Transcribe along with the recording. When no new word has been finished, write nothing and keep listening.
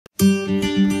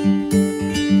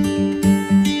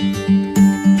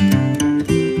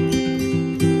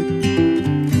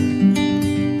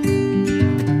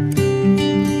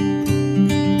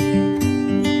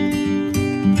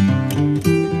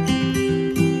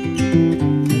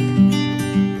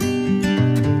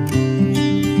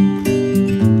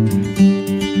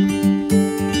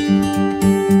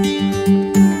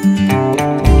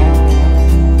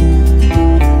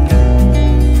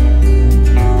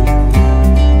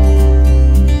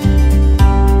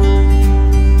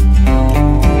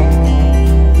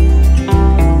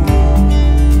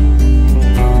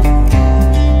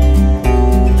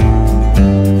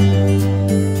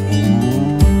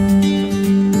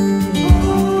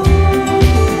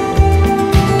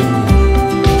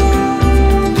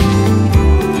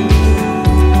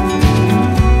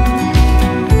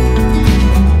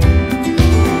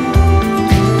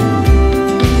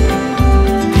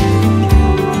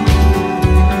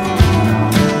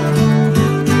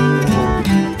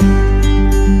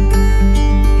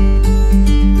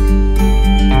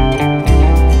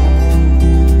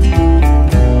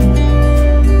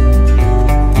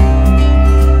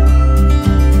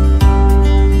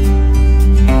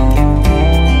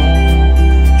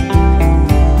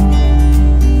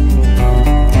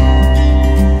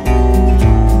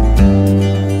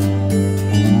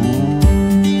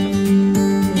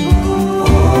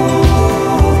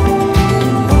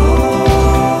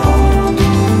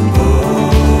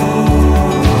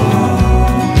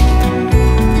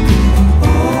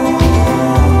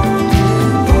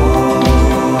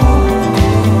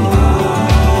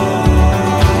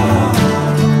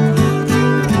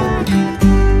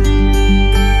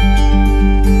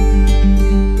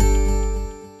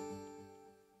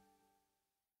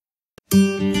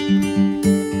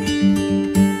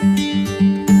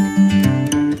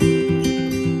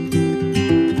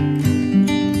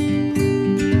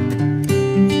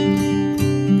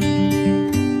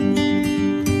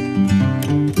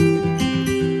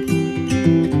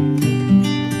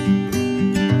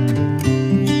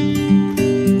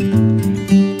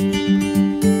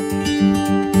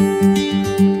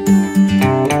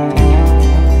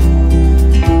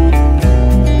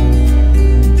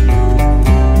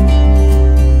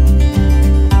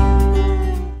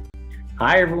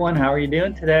Hi everyone, how are you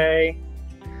doing today?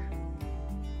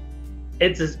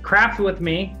 It's a craft with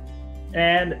me,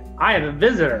 and I have a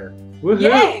visitor. Woohoo!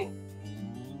 Yay!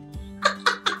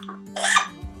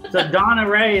 So Donna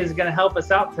Rae is going to help us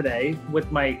out today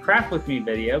with my craft with me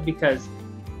video, because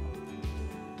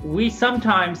we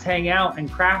sometimes hang out and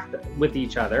craft with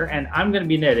each other, and I'm going to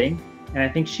be knitting, and I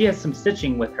think she has some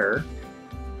stitching with her.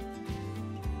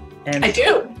 And I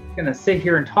do. I'm going to sit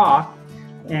here and talk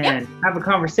and have a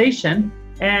conversation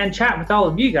and chat with all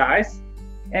of you guys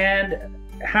and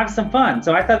have some fun.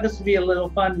 So I thought this would be a little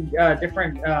fun,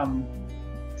 different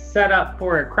setup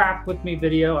for a craft with me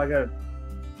video. I gotta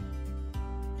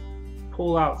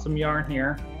pull out some yarn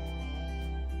here.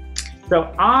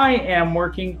 So I am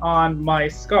working on my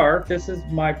scarf. This is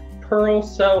my Pearl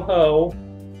Soho,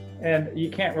 and you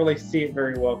can't really see it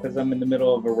very well because I'm in the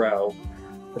middle of a row.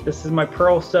 But this is my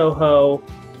Pearl Soho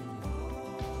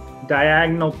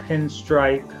diagonal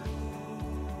pinstripe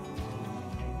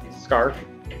scarf.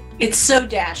 It's so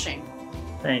dashing.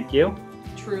 Thank you.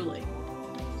 Truly.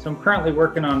 So I'm currently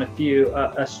working on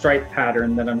a stripe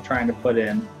pattern that I'm trying to put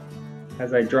in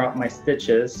as I drop my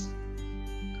stitches.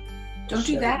 Don't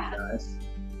do that.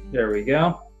 There we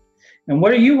go. And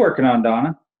what are you working on,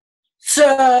 Donna?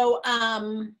 So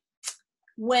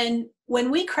when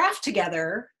we craft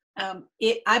together,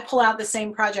 I pull out the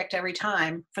same project every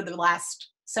time for the last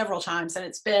several times, and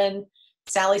it's been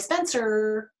Sally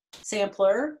Spencer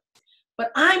sampler,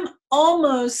 but I'm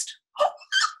almost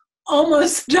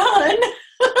done.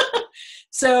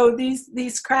 So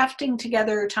these crafting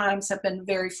together times have been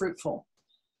very fruitful.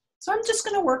 So I'm just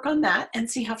going to work on that and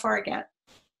see how far I get.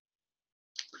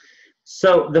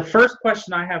 So the first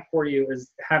question I have for you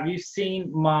is, have you seen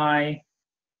my,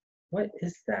 what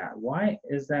is that? Why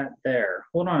is that there?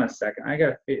 Hold on a second. I got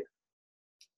to figure.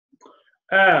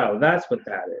 Oh, that's what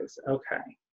that is. Okay.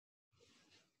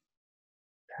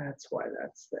 That's why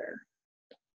that's there.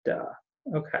 Duh.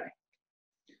 Okay.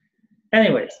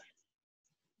 Anyways.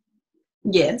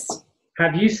 Yes.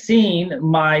 Have you seen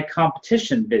my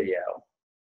competition video?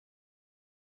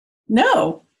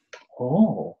 No.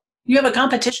 Oh. You have a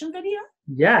competition video?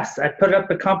 Yes, I put up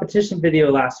a competition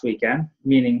video last weekend,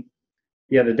 meaning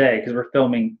the other day, because we're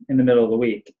filming in the middle of the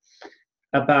week,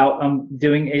 about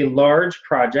doing a large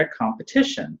project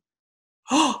competition.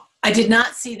 Oh, I did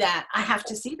not see that. I have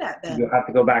to see that then. You'll have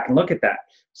to go back and look at that.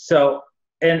 So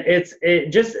and it's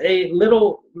just a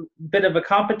little bit of a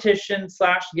competition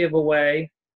 / giveaway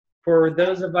for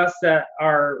those of us that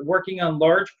are working on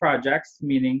large projects,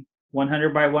 meaning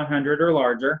 100 by 100 or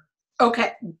larger.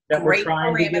 Okay, that great we're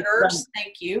trying parameters.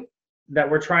 Thank you. That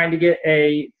we're trying to get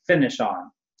a finish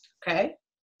on. Okay.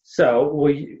 So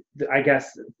I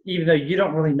guess, even though you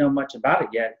don't really know much about it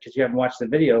yet because you haven't watched the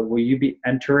video, will you be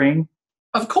entering?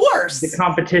 Of course. The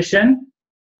competition?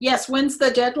 Yes. When's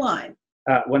the deadline?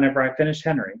 Whenever I finish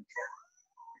Henry.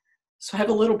 So I have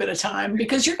a little bit of time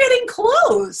because you're getting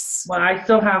close. Well, I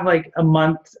still have like a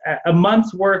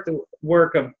month's worth of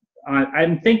work of.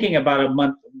 I'm thinking about a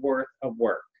month worth of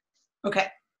work. Okay.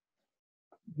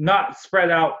 Not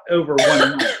spread out over 1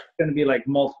 month. It's going to be like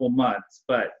multiple months,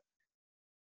 but.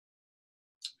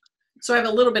 So I have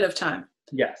a little bit of time.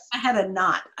 Yes. I had a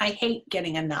knot. I hate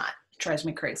getting a knot. It drives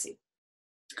me crazy.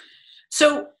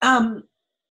 So,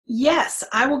 yes,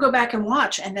 I will go back and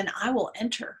watch, and then I will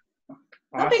enter. Awesome.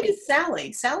 How big is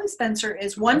Sally? Sally Spencer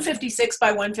is 156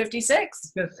 by 156. I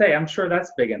was going to say, I'm sure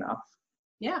that's big enough.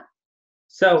 Yeah.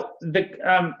 So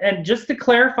and just to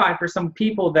clarify for some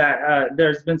people that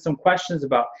there's been some questions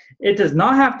about, it does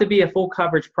not have to be a full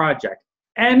coverage project.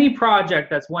 Any project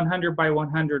that's 100 by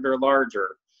 100 or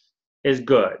larger is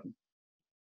good.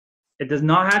 It does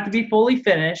not have to be fully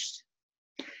finished.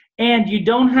 And you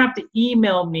don't have to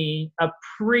email me a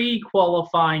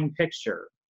pre-qualifying picture.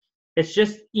 It's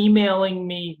just emailing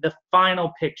me the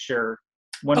final picture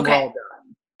when we're all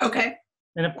done. Okay.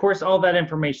 And of course, all that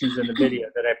information is in the video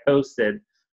that I posted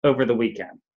over the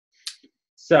weekend.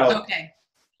 So,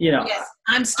 you know, yes,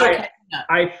 I'm still catching up.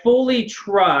 I fully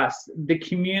trust the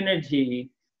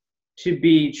community to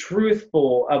be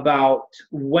truthful about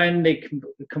when they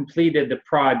completed the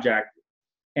project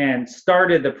and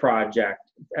started the project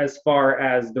as far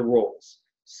as the rules.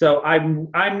 So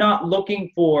I'm not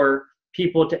looking for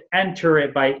people to enter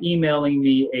it by emailing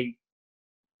me a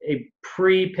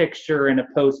pre-picture and a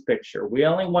post picture. We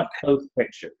only want post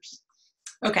pictures.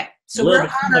 Okay. So a little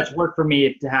bit too much work for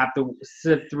me to have to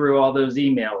sift through all those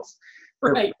emails.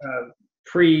 Right.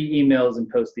 Pre-emails and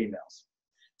post emails.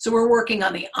 So we're working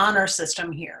on the honor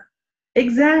system here.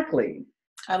 Exactly.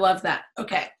 I love that.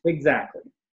 Okay. Exactly.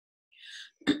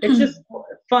 It's just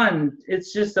fun.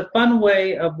 It's just a fun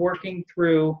way of working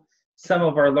through some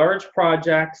of our large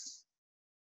projects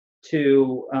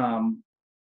to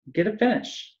get a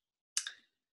finish.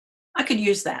 I could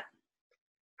use that.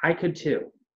 I could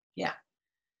too. Yeah.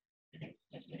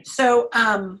 So,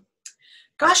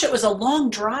 gosh, it was a long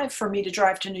drive for me to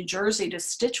drive to New Jersey to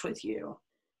stitch with you.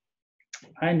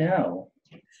 I know.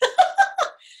 Do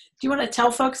you want to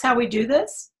tell folks how we do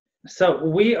this? So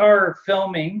we are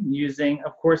filming using,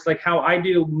 of course, like how I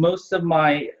do most of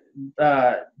my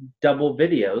double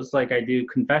videos, like I do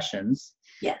confessions.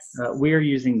 Yes. We are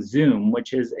using Zoom,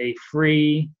 which is a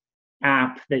free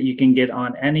app that you can get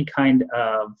on any kind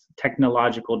of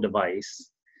technological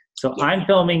device. So yeah. I'm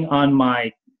filming on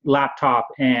my laptop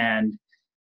and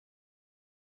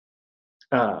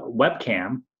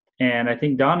webcam, and I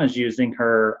think Donna's using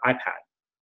her iPad.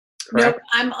 Correct? Nope,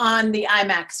 I'm on the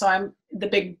iMac, so I'm the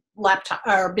big laptop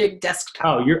or big desktop.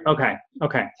 Oh, you're okay.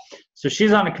 Okay. So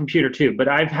she's on a computer too, but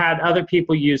I've had other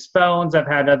people use phones. I've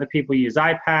had other people use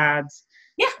iPads.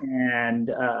 Yeah. And,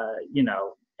 you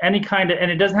know, any kind of, and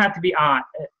it doesn't have to be on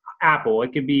Apple.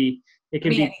 It could be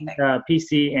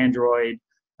PC, Android.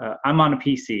 I'm on a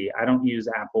PC. I don't use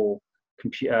Apple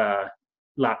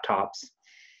laptops.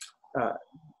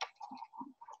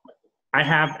 I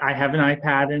have an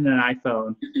iPad and an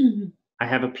iPhone. I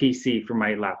have a PC for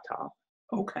my laptop.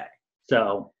 Okay.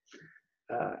 So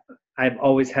I've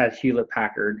always had Hewlett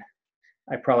Packard.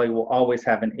 I probably will always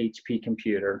have an HP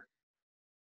computer.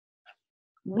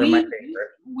 They're my favorite.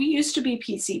 We used to be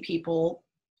PC people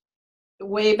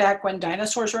way back when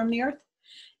dinosaurs roamed the earth.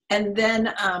 And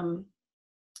then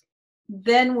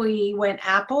we went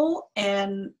Apple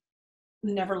and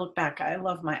never looked back. I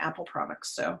love my Apple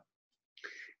products. So,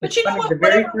 but you know what? The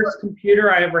very first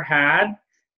computer I ever had,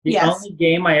 the only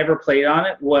game I ever played on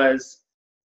it was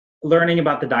learning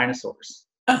about the dinosaurs.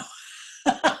 Oh.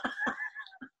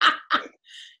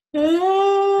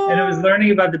 And it was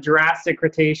learning about the Jurassic,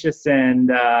 Cretaceous,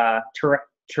 and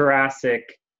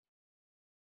Jurassic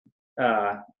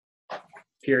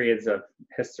periods of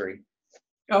history.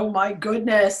 Oh my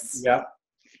goodness. Yep.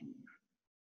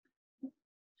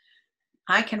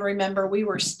 I can remember we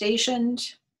were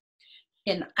stationed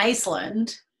in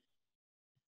Iceland,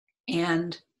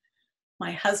 and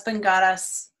my husband got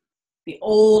us the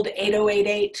old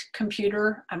 8088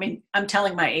 computer. I mean, I'm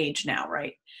telling my age now,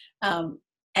 right?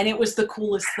 And it was the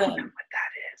coolest thing. I don't know what that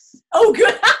is. Oh,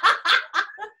 good.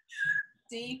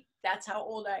 See, That's how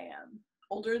old I am.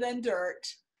 Older than dirt.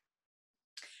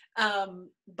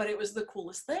 But it was the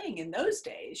coolest thing in those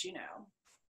days, you know.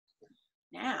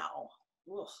 Now,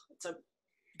 ugh, it's a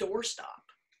doorstop.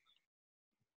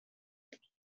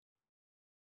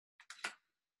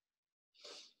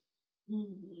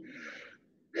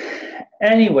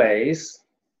 Anyways,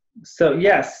 so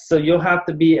yes, so you'll have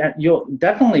to be, you'll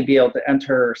definitely be able to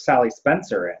enter Sally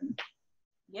Spencer in.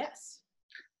 Yes.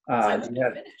 Do you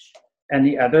have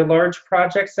any other large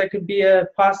projects that could be a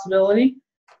possibility?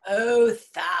 Oh,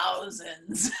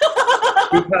 thousands.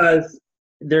 Because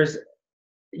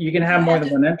you can have more than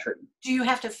one entry. Do you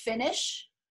have to finish?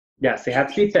 Yes, they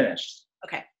have to be finished.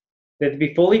 Okay. They have to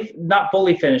be not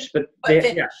fully finished, but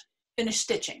finish. Yeah. Finish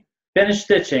stitching. Finish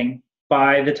stitching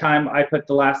by the time I put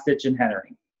the last stitch in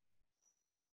Henry.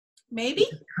 Maybe.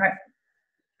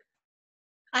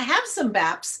 I have some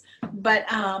BAPs, but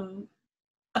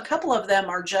a couple of them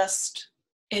are just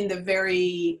in the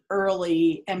very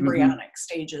early embryonic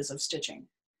stages of stitching.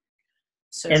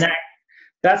 So, and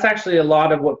that's actually a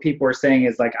lot of what people are saying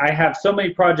is like, I have so many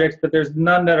projects, but there's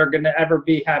none that are going to ever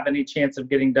have any chance of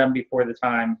getting done before the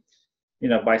time, you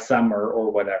know, by summer or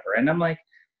whatever. And I'm like,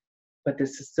 but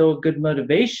this is still a good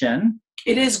motivation.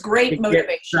 It is great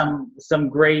motivation. Some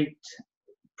great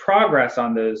progress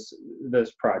on those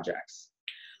projects.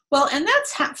 Well, and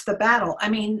that's half the battle. I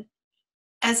mean,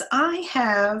 as I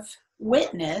have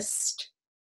witnessed,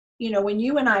 you know, when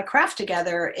you and I craft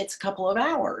together, it's a couple of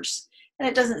hours and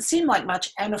it doesn't seem like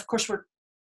much. And of course we're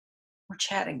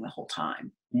chatting the whole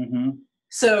time. Mm-hmm.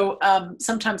 So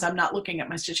sometimes I'm not looking at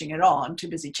my stitching at all. I'm too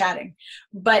busy chatting,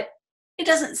 but it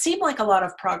doesn't seem like a lot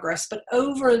of progress, but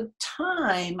over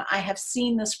time I have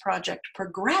seen this project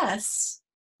progress.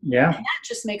 Yeah. And that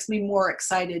just makes me more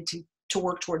excited to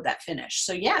work toward that finish.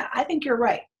 So yeah, I think you're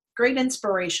right. Great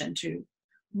inspiration to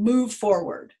move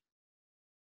forward.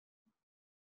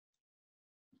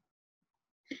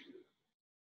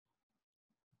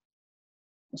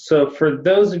 So for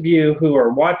those of you who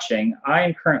are watching, I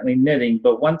am currently knitting,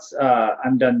 but once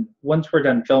we're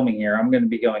done filming here, I'm going to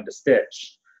be going to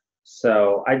stitch.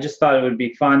 So I just thought it would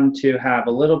be fun to have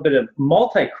a little bit of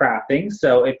multi-crafting.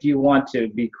 So if you want to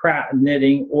be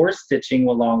knitting or stitching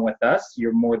along with us,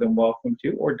 you're more than welcome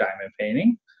to, or diamond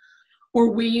painting.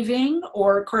 Or weaving,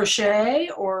 or crochet,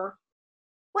 or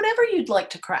whatever you'd like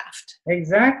to craft.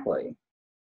 Exactly.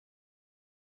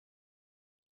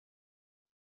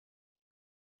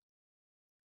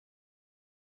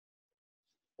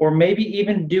 Or maybe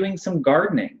even doing some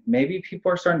gardening. Maybe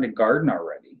people are starting to garden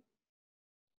already.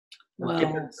 Well,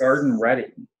 get their garden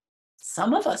ready.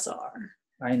 Some of us are.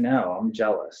 I know, I'm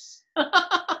jealous.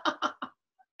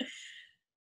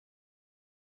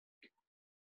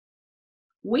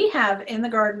 We have in the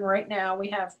garden right now, we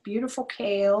have beautiful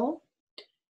kale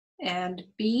and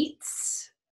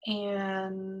beets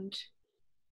and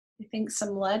I think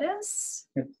some lettuce.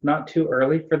 It's not too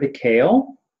early for the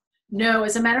kale? No,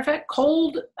 as a matter of fact,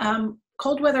 cold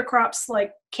weather crops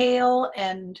like kale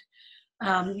and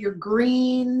your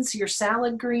greens, your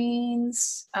salad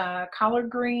greens, collard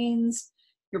greens,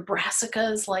 your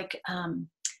brassicas like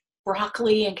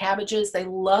broccoli and cabbages, they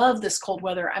love this cold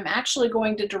weather. I'm actually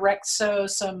going to direct sow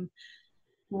some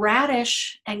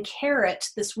radish and carrot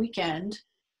this weekend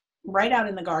right out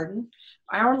in the garden.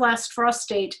 Our last frost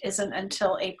date isn't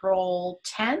until April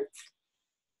 10th,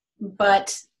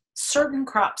 but certain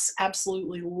crops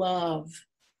absolutely love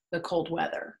the cold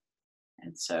weather.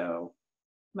 And so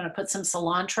I'm going to put some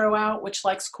cilantro out, which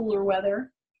likes cooler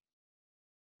weather.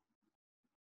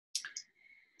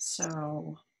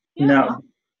 So, yeah, now,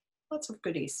 lots of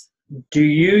goodies. Do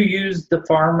you use the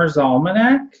Farmer's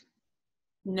Almanac?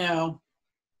 No.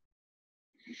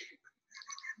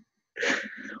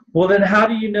 Well, then how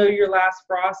do you know your last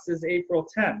frost is April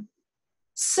 10th?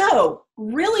 So,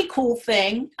 really cool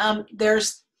thing.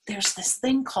 There's this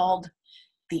thing called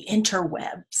the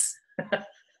interwebs,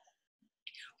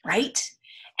 right?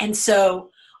 And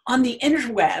so on the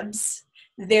interwebs,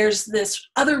 there's this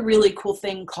other really cool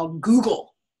thing called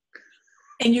Google.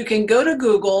 And you can go to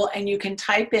Google and you can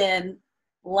type in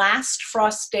last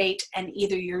frost date and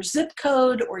either your zip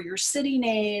code or your city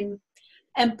name,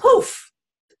 and poof,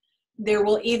 there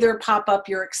will either pop up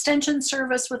your extension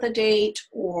service with a date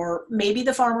or maybe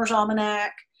the Farmer's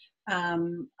Almanac,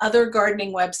 other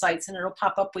gardening websites, and it'll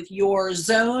pop up with your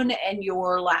zone and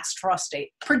your last frost date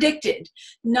predicted.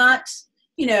 Not,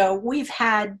 you know, we've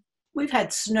had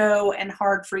snow and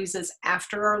hard freezes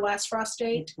after our last frost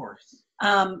date. Of course.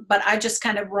 But I just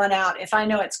kind of run out. If I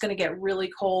know it's going to get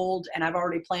really cold and I've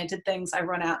already planted things, I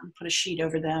run out and put a sheet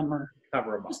over them or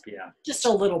cover them up. Yeah. Just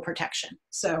a little protection.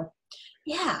 So,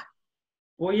 yeah.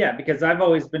 Well, yeah, because I've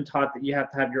always been taught that you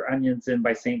have to have your onions in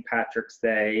by St. Patrick's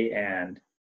Day, and I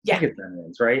Yeah, think it's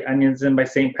onions, right? Onions in by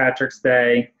St. Patrick's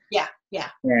Day, yeah, yeah.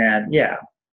 and yeah,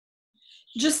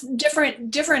 Just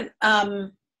different.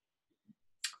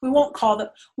 We won't call them.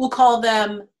 We'll call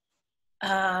them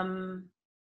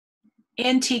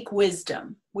antique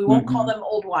wisdom. We won't call hmm them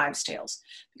old wives' tales,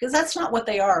 because that's not what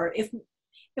they are.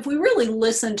 If we really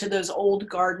listen to those old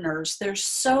gardeners, there's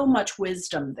so much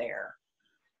wisdom there.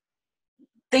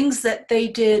 Things that they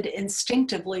did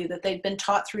instinctively, that they'd been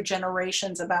taught through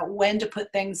generations about when to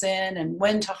put things in and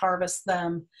when to harvest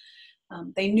them.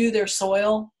 They knew their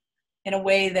soil in a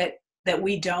way that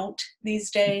we don't these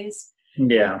days.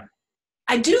 yeah,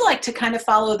 I do like to kind of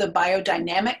follow the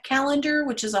biodynamic calendar,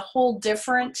 which is a whole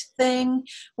different thing,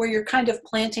 where you're kind of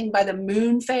planting by the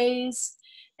moon phase.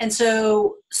 And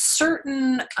so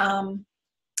certain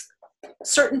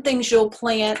things you'll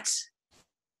plant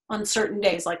on certain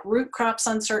days, like root crops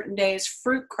on certain days,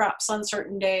 fruit crops on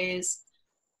certain days.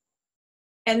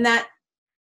 And that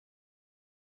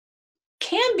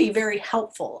can be very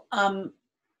helpful.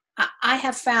 I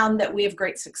have found that we have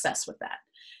great success with that.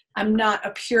 I'm not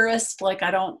a purist. Like,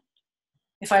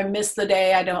 if I miss the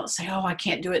day, I don't say, oh, I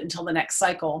can't do it until the next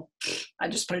cycle. I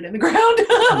just put it in the ground.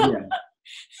 yeah.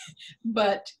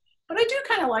 But I do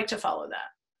kind of like to follow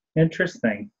that.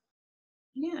 Interesting.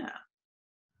 Yeah.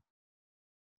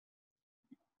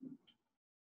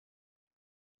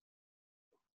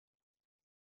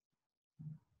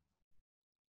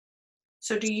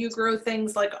 So do you grow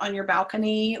things like on your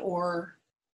balcony or?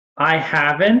 I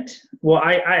haven't. Well,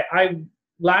 I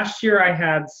last year I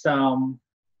had some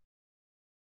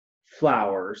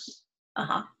flowers.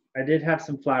 Uh-huh. I did have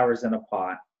some flowers in a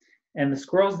pot, and the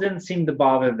squirrels didn't seem to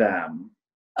bother them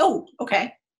Oh,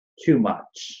 okay. too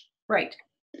much. Right.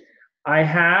 I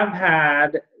have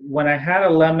had, when I had a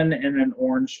lemon and an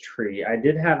orange tree, I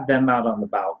did have them out on the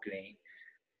balcony,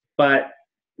 but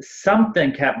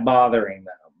something kept bothering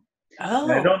them.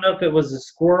 And I Oh, don't know if it was the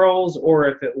squirrels or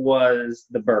if it was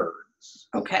the birds.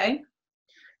 okay.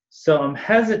 So I'm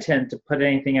hesitant to put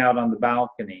anything out on the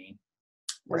balcony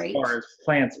as Right. far as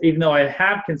plants, even though I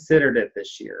have considered it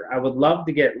this year. I would love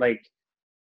to get like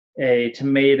a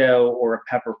tomato or a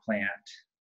pepper plant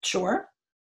Sure.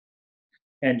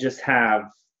 and just have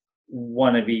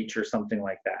one of each or something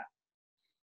like that.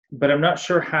 But I'm not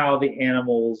sure how the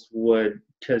animals would,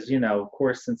 because, of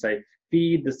course, since I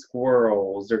feed the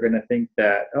squirrels, they're going to think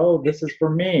that, oh, this is for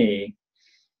me.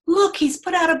 Look, he's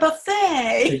put out a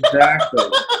buffet. Exactly.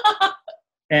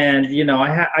 And,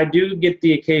 I do get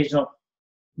the occasional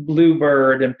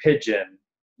bluebird and pigeon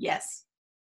Yes.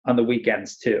 on the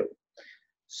weekends too.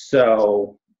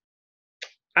 So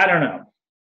I don't know.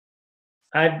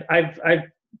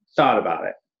 I've thought about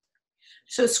it.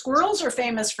 So squirrels are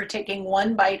famous for taking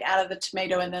one bite out of the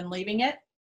tomato and then leaving it,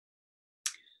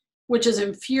 which is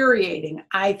infuriating,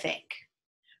 I think.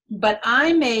 But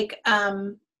I make,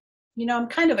 I'm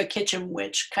kind of a kitchen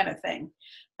witch kind of thing.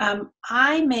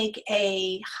 I make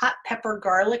a hot pepper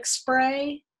garlic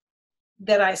spray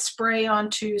that I spray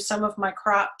onto some of my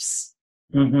crops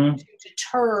Mm-hmm. to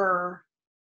deter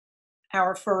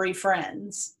our furry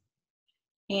friends.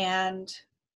 And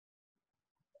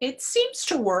it seems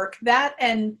to work. That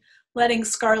and letting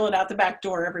Scarlet out the back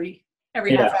door every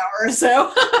half hour or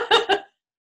so.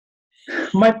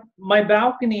 My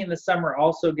balcony in the summer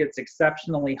also gets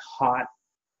exceptionally hot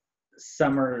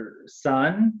summer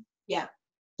sun. Yeah.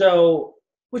 So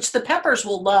Which the peppers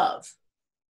will love.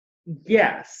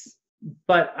 yes,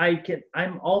 but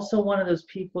I'm also one of those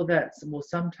people that will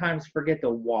sometimes forget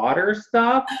to water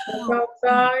stuff that's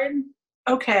outside.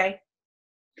 Okay.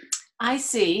 I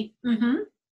see. Mm-hmm.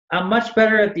 I'm much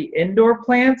better at the indoor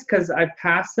plants because I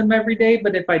pass them every day,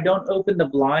 but if I don't open the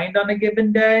blind on a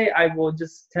given day, I will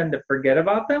just tend to forget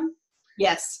about them.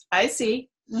 Yes, I see.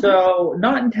 Mm-hmm. So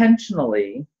not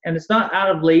intentionally, and it's not out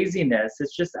of laziness,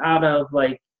 it's just out of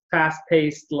like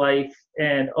fast-paced life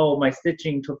and my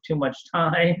stitching took too much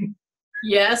time.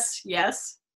 Yes,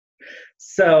 yes.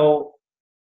 So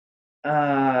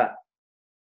that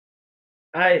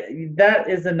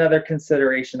is another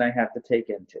consideration I have to take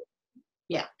into.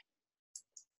 Yeah.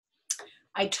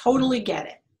 I totally get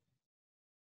it.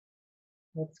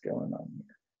 What's going on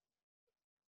here?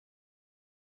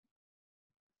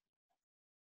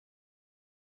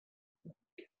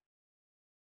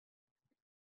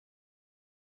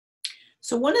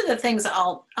 So one of the things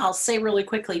I'll say really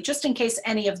quickly, just in case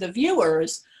any of the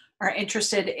viewers are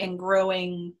interested in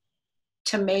growing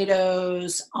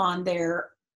tomatoes on their,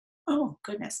 oh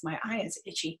goodness, my eye is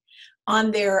itchy,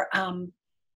 on their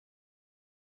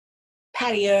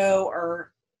patio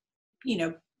or,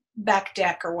 back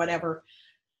deck or whatever.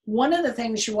 one of the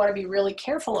things you want to be really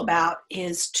careful about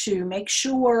is to make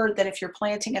sure that if you're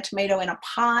planting a tomato in a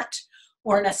pot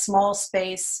or in a small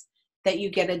space, that you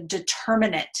get a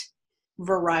determinate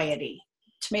variety.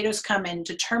 Tomatoes come in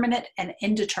determinate and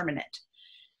indeterminate.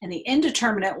 And the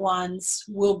indeterminate ones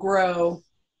will grow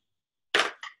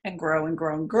and grow and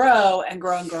grow and grow and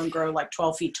grow and grow and grow like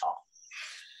 12 feet tall.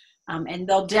 And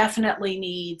they'll definitely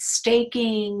need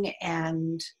staking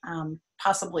and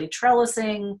possibly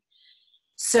trellising.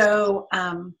 So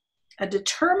a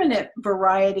determinate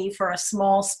variety for a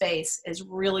small space is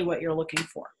really what you're looking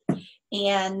for.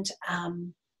 And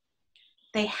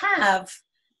they have,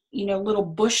 you know, little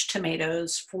bush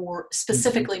tomatoes for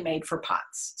specifically made for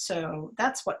pots. So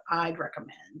that's what I'd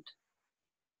recommend.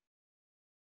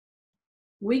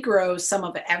 We grow some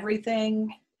of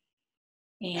everything,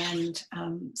 and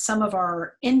some of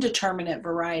our indeterminate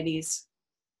varieties,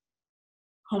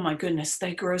 oh my goodness,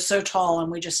 they grow so tall,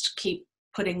 and we just keep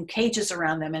putting cages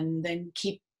around them and then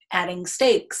keep adding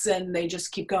stakes, and they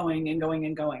just keep going and going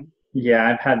and going. Yeah,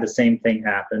 I've had the same thing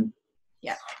happen.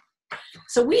 Yeah.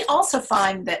 So we also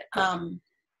find that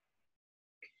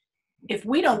if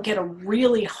we don't get a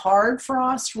really hard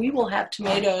frost, we will have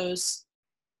tomatoes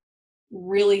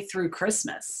really through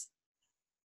Christmas.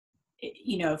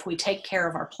 You know, if we take care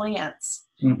of our plants,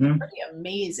 pretty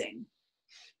amazing.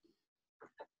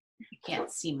 You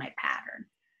can't see my pattern.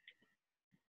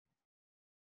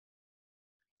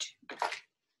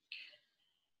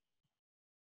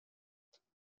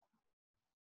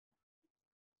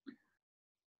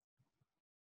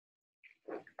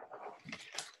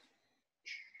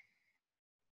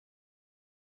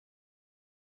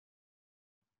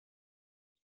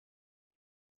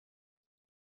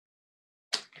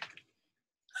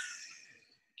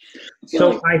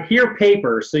 So I hear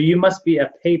paper, so you must be a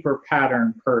paper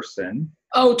pattern person.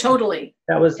 Oh, totally.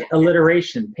 That was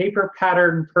alliteration. Paper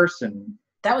pattern person.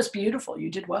 That was beautiful. You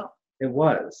did well. It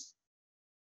was.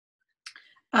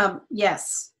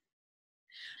 Yes.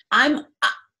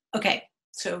 Okay,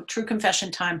 so true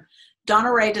confession time.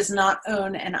 Donna Rae does not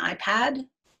own an iPad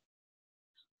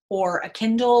or a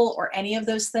Kindle or any of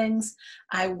those things.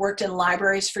 I worked in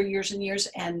libraries for years and years,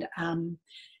 and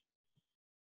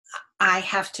I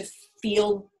have to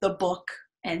feel the book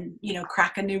and, you know,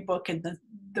 crack a new book and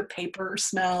the paper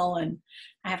smell, and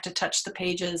I have to touch the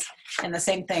pages. And the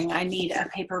same thing, I need a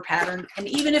paper pattern. And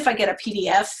even if I get a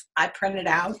PDF, I print it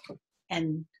out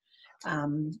and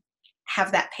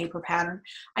have that paper pattern.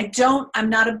 I'm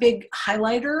not a big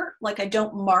highlighter. Like, I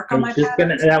don't mark on my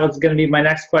patterns. That was going to be my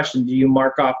next question. Do you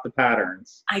mark off the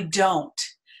patterns? I don't.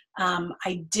 I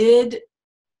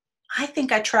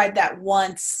think I tried that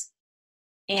once,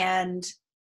 and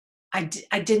I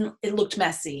didn't, it looked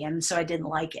messy, and so I didn't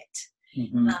like it.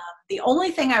 The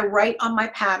only thing I write on my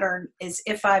pattern is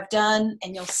if I've done,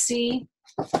 and you'll see,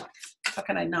 how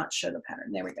can I not show the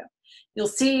pattern? There we go. You'll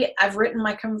see I've written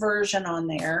my conversion on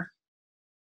there.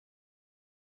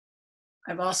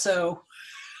 I've also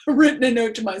written a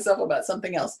note to myself about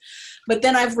something else. But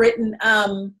then I've written,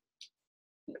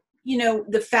 you know,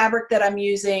 the fabric that I'm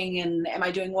using, and am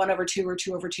I doing 1/2 or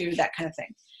 2/2, that kind of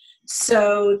thing.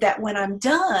 So that when I'm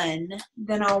done,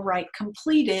 then I'll write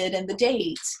completed and the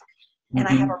date. And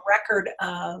I have a record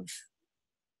of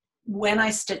when I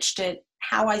stitched it,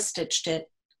 how I stitched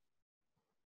it,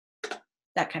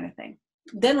 that kind of thing.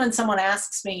 Then when someone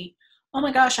asks me, oh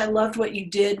my gosh, I loved what you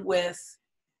did with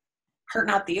Hurt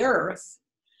Not the Earth,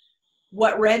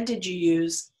 what red did you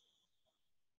use?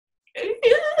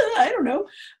 I don't know.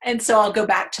 And so I'll go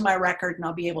back to my record and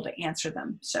I'll be able to answer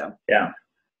them. So yeah.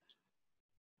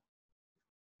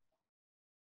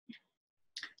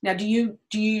 Now, do you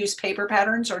use paper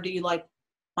patterns, or do you like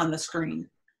on the screen?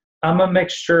 I'm a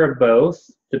mixture of both.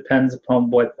 Depends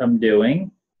upon what I'm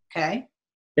doing. Okay.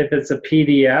 If it's a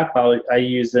PDF, I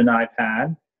use an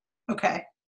iPad. Okay.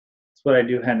 That's what I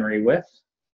do Henry with.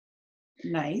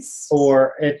 Nice.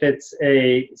 Or if it's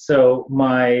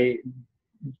my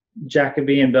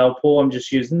Jacobean bell pull, I'm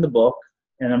just using the book,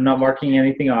 and I'm not marking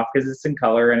anything off because it's in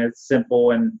color and it's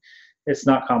simple and it's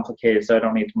not complicated, so I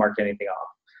don't need to mark anything off.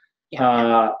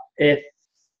 Yeah. If,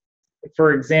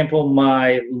 for example,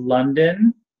 my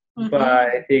London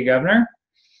by the Governor,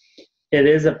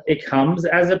 it comes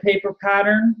as a paper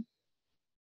pattern,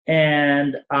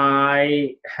 and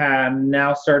I am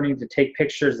now starting to take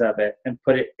pictures of it and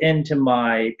put it into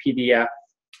my PDF.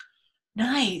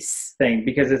 Nice thing,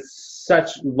 because it's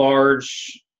such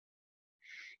large.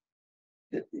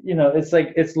 You know,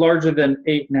 it's larger than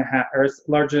 8.5, or it's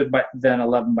larger than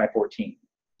 11 by 14.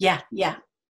 Yeah, yeah.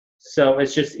 So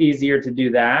it's just easier to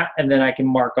do that, and then I can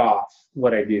mark off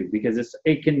what I do because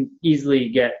it can easily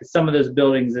get some of those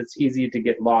buildings. It's easy to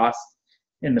get lost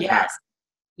in the pattern.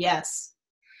 Yes.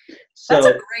 That's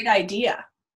a So great idea.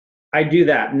 I do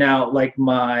that now. Like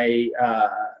my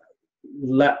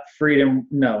Let Freedom,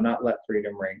 no, not Let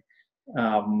Freedom Ring.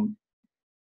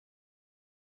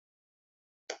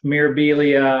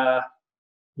 Mirabilia,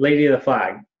 Lady of the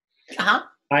Flag. Uh-huh.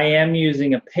 I am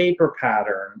using a paper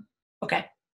pattern. Okay.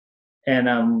 And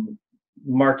I'm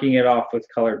marking it off with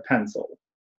colored pencil.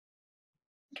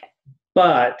 Okay.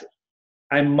 But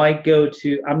I might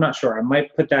I'm not sure, I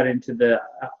might put that into the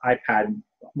iPad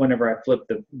whenever I flip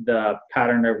the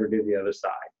pattern over to the other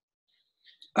side.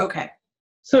 Okay.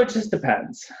 So it just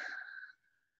depends.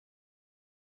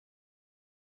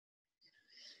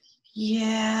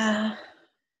 Yeah.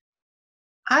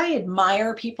 I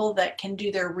admire people that can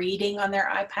do their reading on their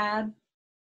iPad.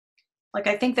 Like,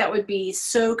 I think that would be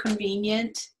so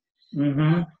convenient.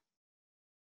 Mm-hmm.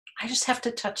 I just have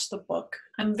to touch the book.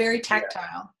 I'm very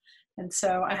tactile. And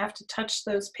so I have to touch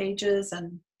those pages.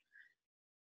 And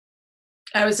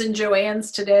I was in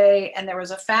Joann's today, and there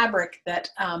was a fabric that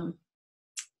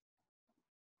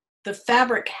the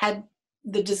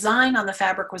the design on the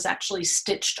fabric was actually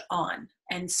stitched on.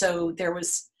 And so there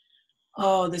was,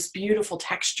 this beautiful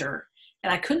texture.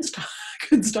 And I couldn't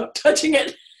stop touching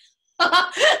it.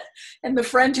 And the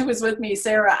friend who was with me,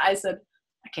 Sarah, I said,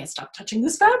 I can't stop touching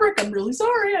this fabric. I'm really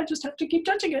sorry. I just have to keep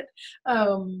touching it.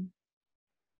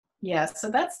 Yeah,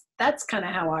 so that's kind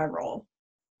of how I roll.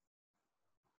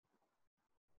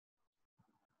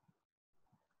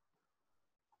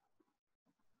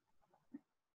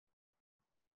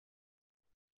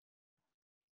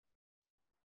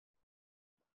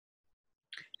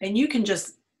 And you can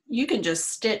just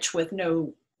stitch with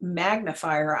no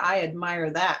magnifier. I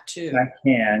admire that too. I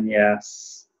can,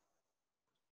 yes.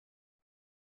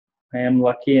 I am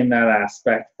lucky in that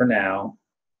aspect for now.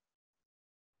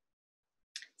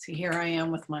 See, here I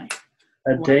am with my...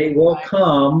 A day will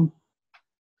come.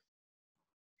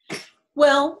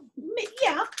 Well,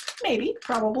 yeah, maybe,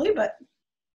 probably, but...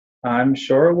 I'm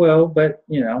sure it will, but,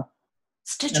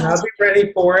 Stitch and I'll be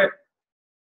ready for it.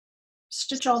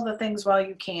 Stitch all the things while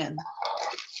you can.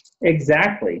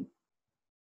 Exactly.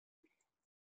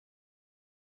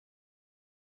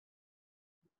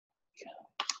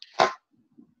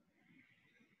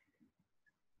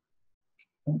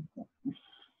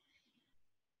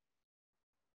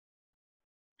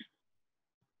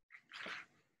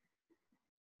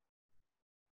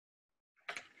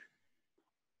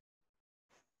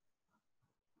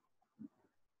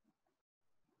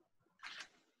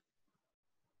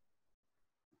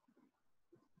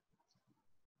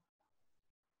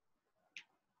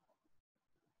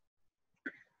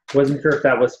 Wasn't sure if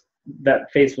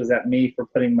that face was at me for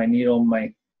putting my needle in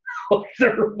my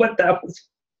or what that was.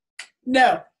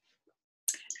 No.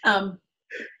 I'm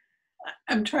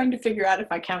trying to figure out if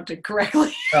I counted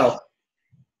correctly. Oh.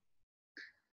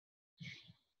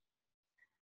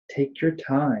 Take your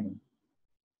time.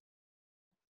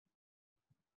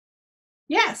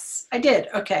 Yes, I did.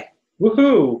 Okay.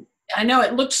 Woohoo! I know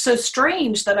it looked so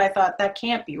strange that I thought that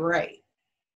can't be right.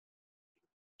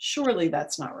 Surely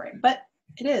that's not right, but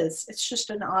it is. It's just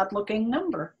an odd looking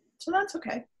number, so that's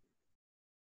okay.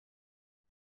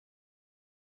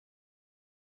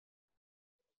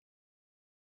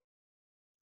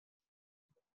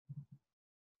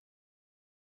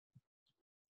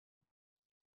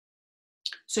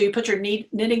 So you put your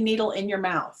knitting needle in your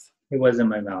mouth. It was in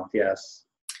my mouth, yes.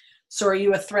 So are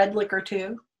you a thread licker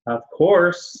too? Of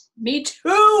course. Me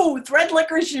too! Thread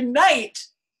lickers unite!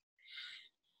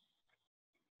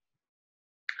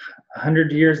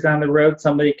 100 years down the road,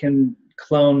 somebody can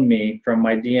clone me from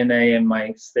my DNA and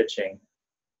my stitching.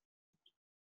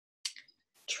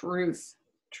 Truth.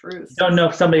 Truth. Don't know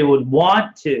if somebody would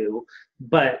want to,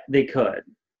 but they could.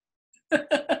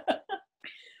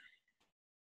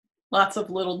 Lots of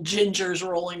little gingers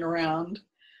rolling around.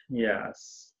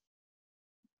 Yes.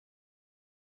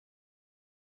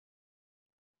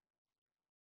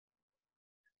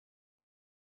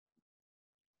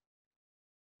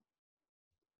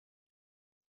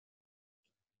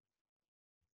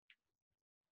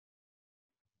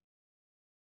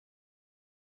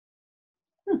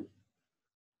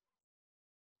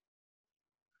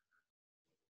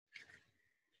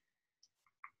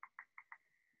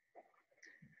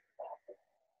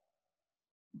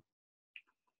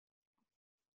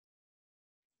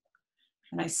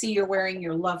 And I see you're wearing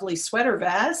your lovely sweater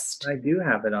vest. I do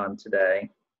have it on today.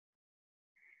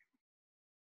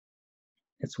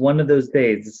 It's one of those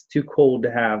days. It's too cold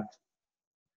to have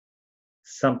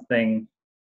something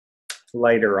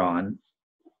lighter on.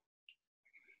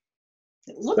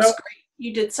 It looks great.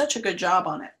 You did such a good job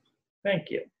on it. Thank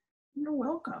you. You're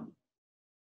welcome.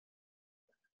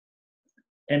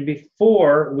 And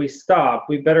before we stop,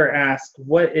 we better ask,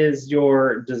 what is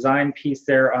your design piece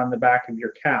there on the back of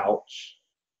your couch?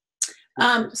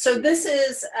 So this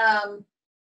is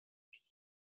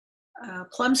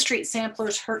Plum Street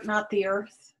Samplers, Hurt Not the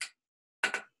Earth.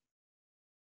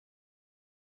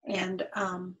 And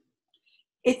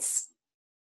it's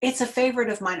a favorite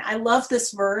of mine. I love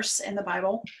this verse in the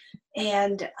Bible.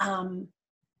 And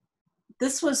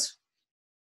this was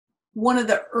one of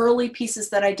the early pieces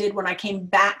that I did when I came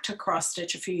back to cross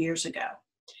stitch a few years ago.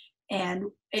 And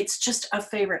it's just a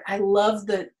favorite. I love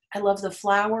the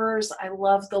flowers. I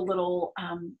love the little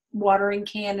watering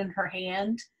can in her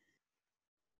hand.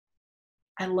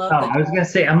 I love I was gonna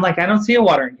say, I'm like, I don't see a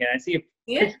watering can. I see a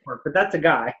pitchfork, but that's a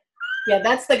guy. Yeah,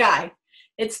 that's the guy.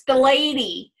 It's the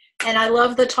lady. And I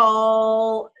love the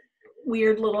tall,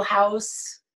 weird little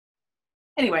house.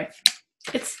 Anyway,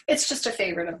 it's just a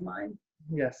favorite of mine.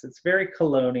 Yes, it's very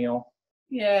colonial.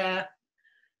 Yeah.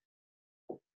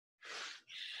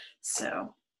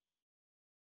 So.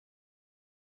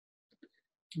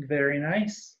 Very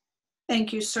nice.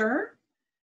 Thank you, sir.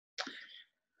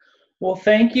 Well,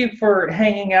 thank you for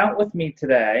hanging out with me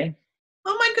today.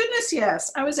 Oh my goodness,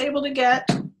 yes. I was able to get,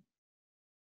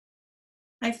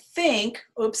 I think,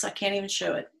 oops, I can't even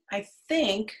show it. I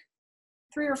think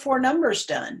 3 or 4 numbers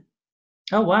done.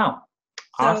 Oh, wow.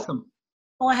 Awesome. So,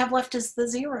 all I have left is the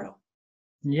 0.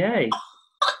 Yay.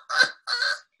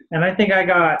 And I think I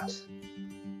got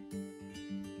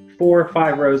 4 or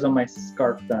 5 rows on my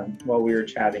scarf done while we were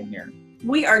chatting here.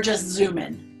 We are just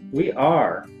zooming. We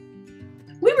are.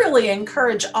 We really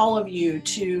encourage all of you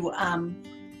to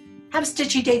have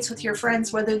stitchy dates with your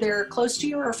friends, whether they're close to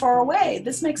you or far away.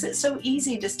 This makes it so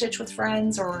easy to stitch with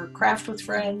friends or craft with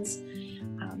friends.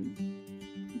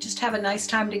 Just have a nice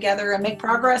time together and make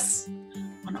progress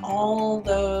on all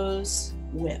those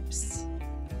whips.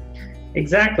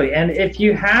 Exactly. And if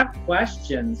you have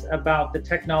questions about the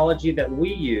technology that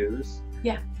we use,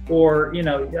 or,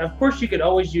 of course you could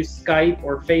always use Skype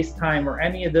or FaceTime or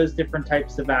any of those different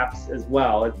types of apps as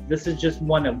well. This is just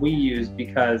one that we use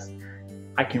because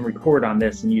I can record on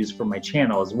this and use for my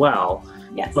channel as well.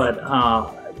 Yes. But,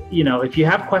 if you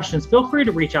have questions, feel free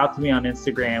to reach out to me on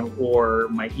Instagram or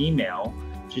my email,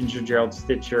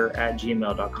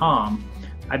 gingergeraldstitcher@gmail.com.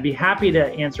 I'd be happy to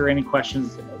answer any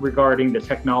questions regarding the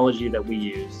technology that we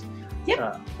use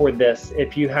for this.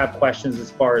 If you have questions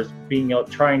as far as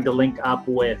trying to link up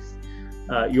with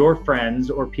your friends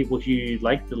or people who you'd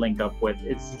like to link up with,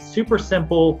 it's super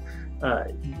simple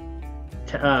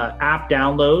app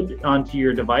download onto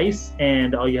your device,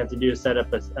 and all you have to do is set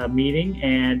up a meeting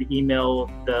and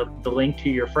email the link to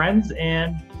your friends,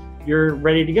 and you're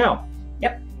ready to go.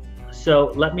 Yep.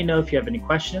 So let me know if you have any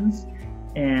questions.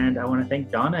 And I want to thank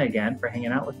Donna again for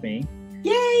hanging out with me.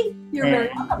 Yay! You're very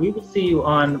welcome. We will see you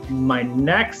on my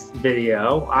next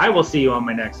video. I will see you on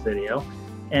my next video.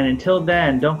 And until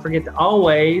then, don't forget to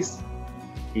always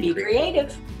be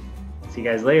creative. See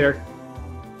you guys later.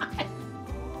 Bye.